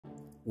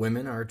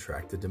Women are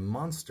attracted to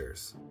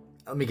monsters.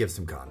 Let me give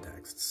some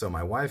context. So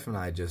my wife and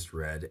I just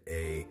read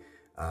a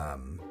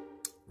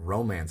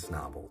romance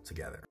novel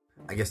together.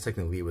 I guess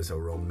technically it was a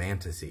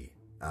romantasy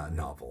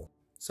novel.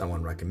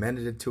 Someone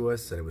recommended it to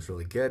us, said it was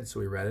really good, so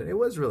we read it. It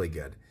was really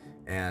good.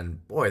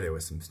 And boy, there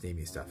was some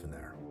steamy stuff in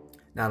there.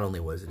 Not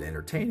only was it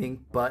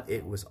entertaining, but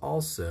it was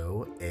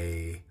also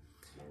a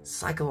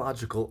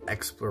psychological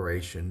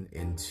exploration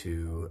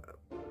into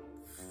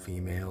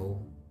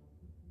female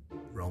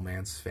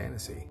romance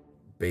fantasy.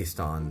 Based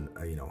on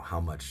how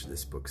much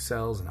this book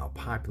sells and how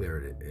popular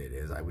it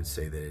is, I would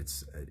say that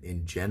it's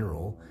in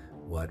general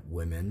what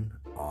women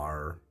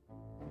are,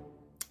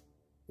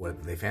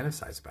 what they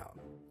fantasize about,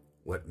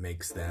 what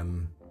makes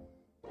them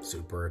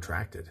super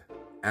attracted.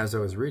 As I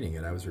was reading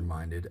it, I was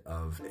reminded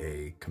of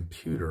a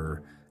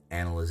computer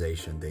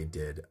analyzation they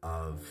did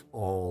of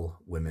all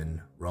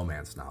women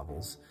romance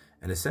novels,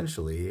 and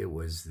essentially it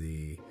was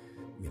the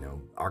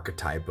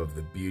archetype of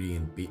the Beauty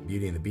and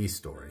the Beast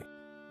story.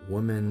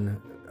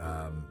 Woman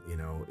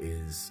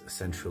is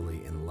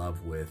essentially in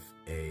love with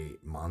a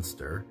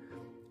monster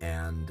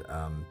and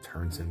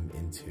tames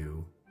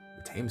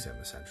him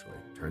essentially,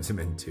 turns him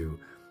into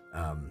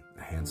a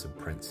handsome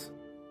prince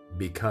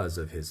because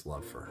of his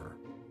love for her.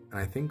 And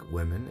I think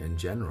women in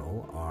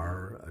general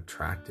are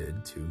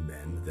attracted to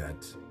men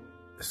that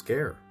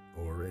scare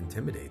or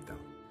intimidate them.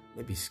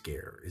 Maybe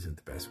scare isn't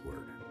the best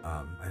word.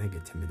 I think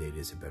intimidate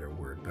is a better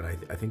word, but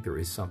I think there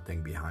is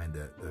something behind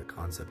the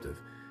concept of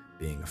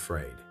being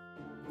afraid.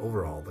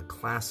 Overall, the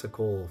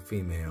classical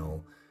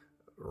female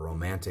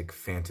romantic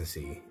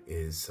fantasy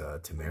is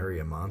to marry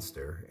a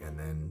monster and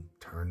then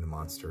turn the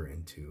monster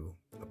into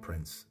a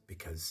prince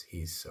because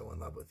he's so in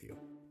love with you.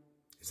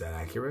 Is that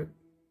accurate?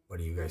 What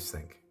do you guys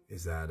think?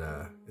 Is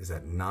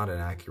that not an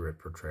accurate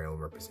portrayal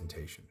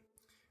representation?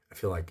 I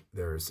feel like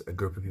there's a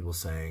group of people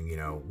saying,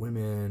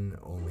 women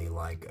only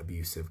like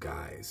abusive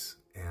guys,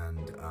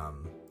 and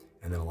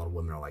then a lot of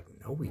women are like,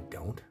 no, we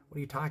don't. What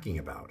are you talking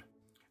about?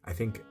 I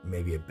think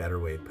maybe a better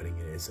way of putting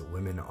it is that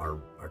women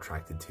are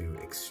attracted to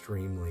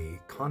extremely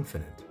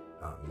confident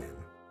men.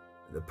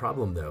 The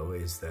problem, though,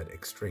 is that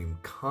extreme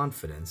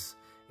confidence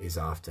is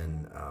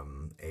often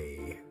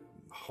a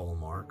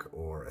hallmark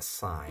or a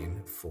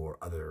sign for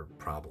other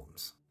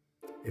problems.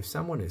 If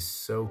someone is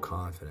so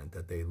confident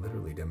that they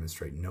literally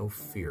demonstrate no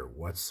fear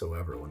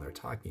whatsoever when they're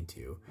talking to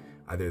you,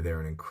 either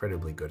they're an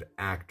incredibly good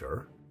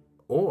actor,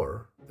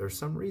 or there's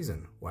some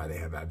reason why they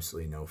have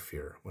absolutely no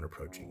fear when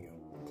approaching you.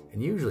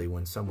 And usually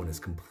when someone is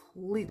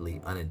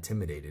completely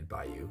unintimidated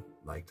by you,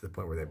 like to the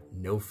point where they have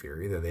no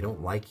fear, either they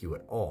don't like you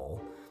at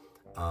all,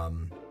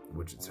 so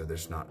they're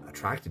just not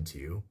attracted to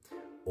you,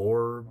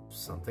 or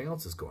something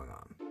else is going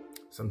on.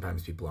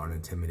 Sometimes people aren't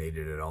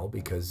intimidated at all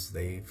because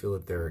they feel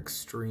that they're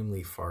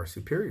extremely far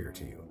superior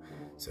to you.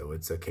 So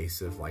it's a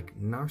case of like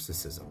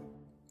narcissism.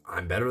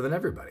 I'm better than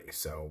everybody,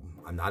 so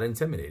I'm not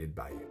intimidated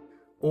by you.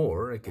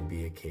 Or it could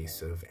be a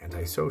case of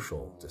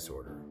antisocial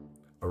disorder,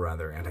 or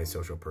rather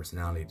antisocial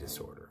personality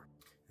disorder.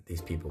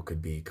 These people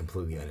could be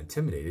completely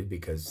unintimidated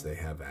because they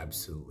have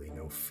absolutely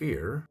no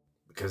fear,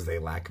 because they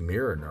lack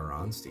mirror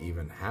neurons to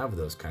even have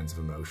those kinds of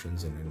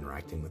emotions in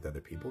interacting with other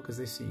people, because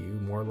they see you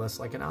more or less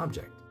like an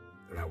object.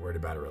 They're not worried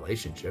about a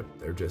relationship,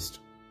 they're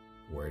just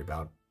worried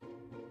about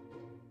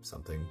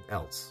something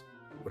else,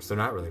 which they're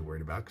not really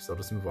worried about because they'll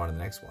just move on to the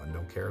next one,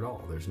 don't care at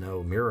all. There's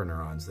no mirror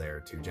neurons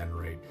there to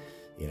generate,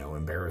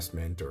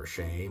 embarrassment or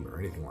shame or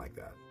anything like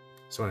that.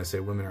 So when I say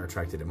women are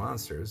attracted to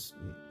monsters,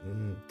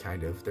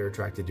 kind of, they're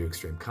attracted to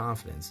extreme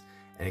confidence,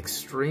 and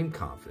extreme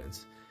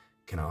confidence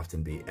can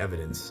often be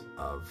evidence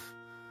of,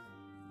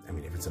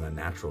 if it's an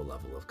unnatural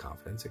level of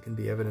confidence, it can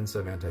be evidence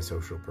of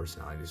antisocial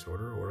personality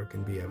disorder, or it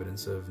can be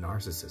evidence of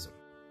narcissism.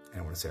 I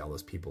don't want to say all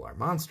those people are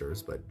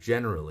monsters, but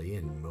generally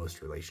in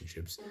most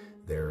relationships,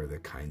 they're the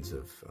kinds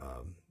of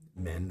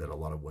men that a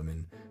lot of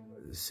women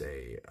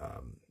say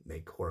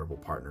make horrible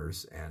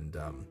partners, and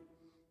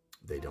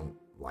they don't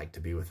like to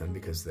be with them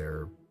because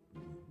they're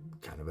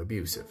kind of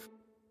abusive,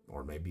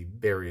 or maybe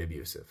very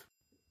abusive,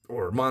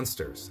 or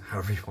monsters,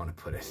 however you want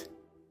to put it.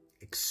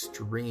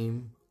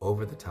 Extreme,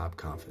 over-the-top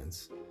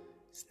confidence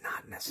is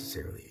not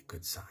necessarily a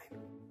good sign.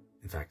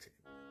 In fact, it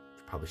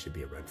probably should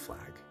be a red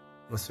flag,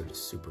 unless they're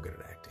just super good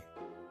at acting.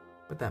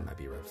 But that might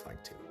be a red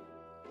flag too.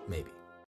 Maybe.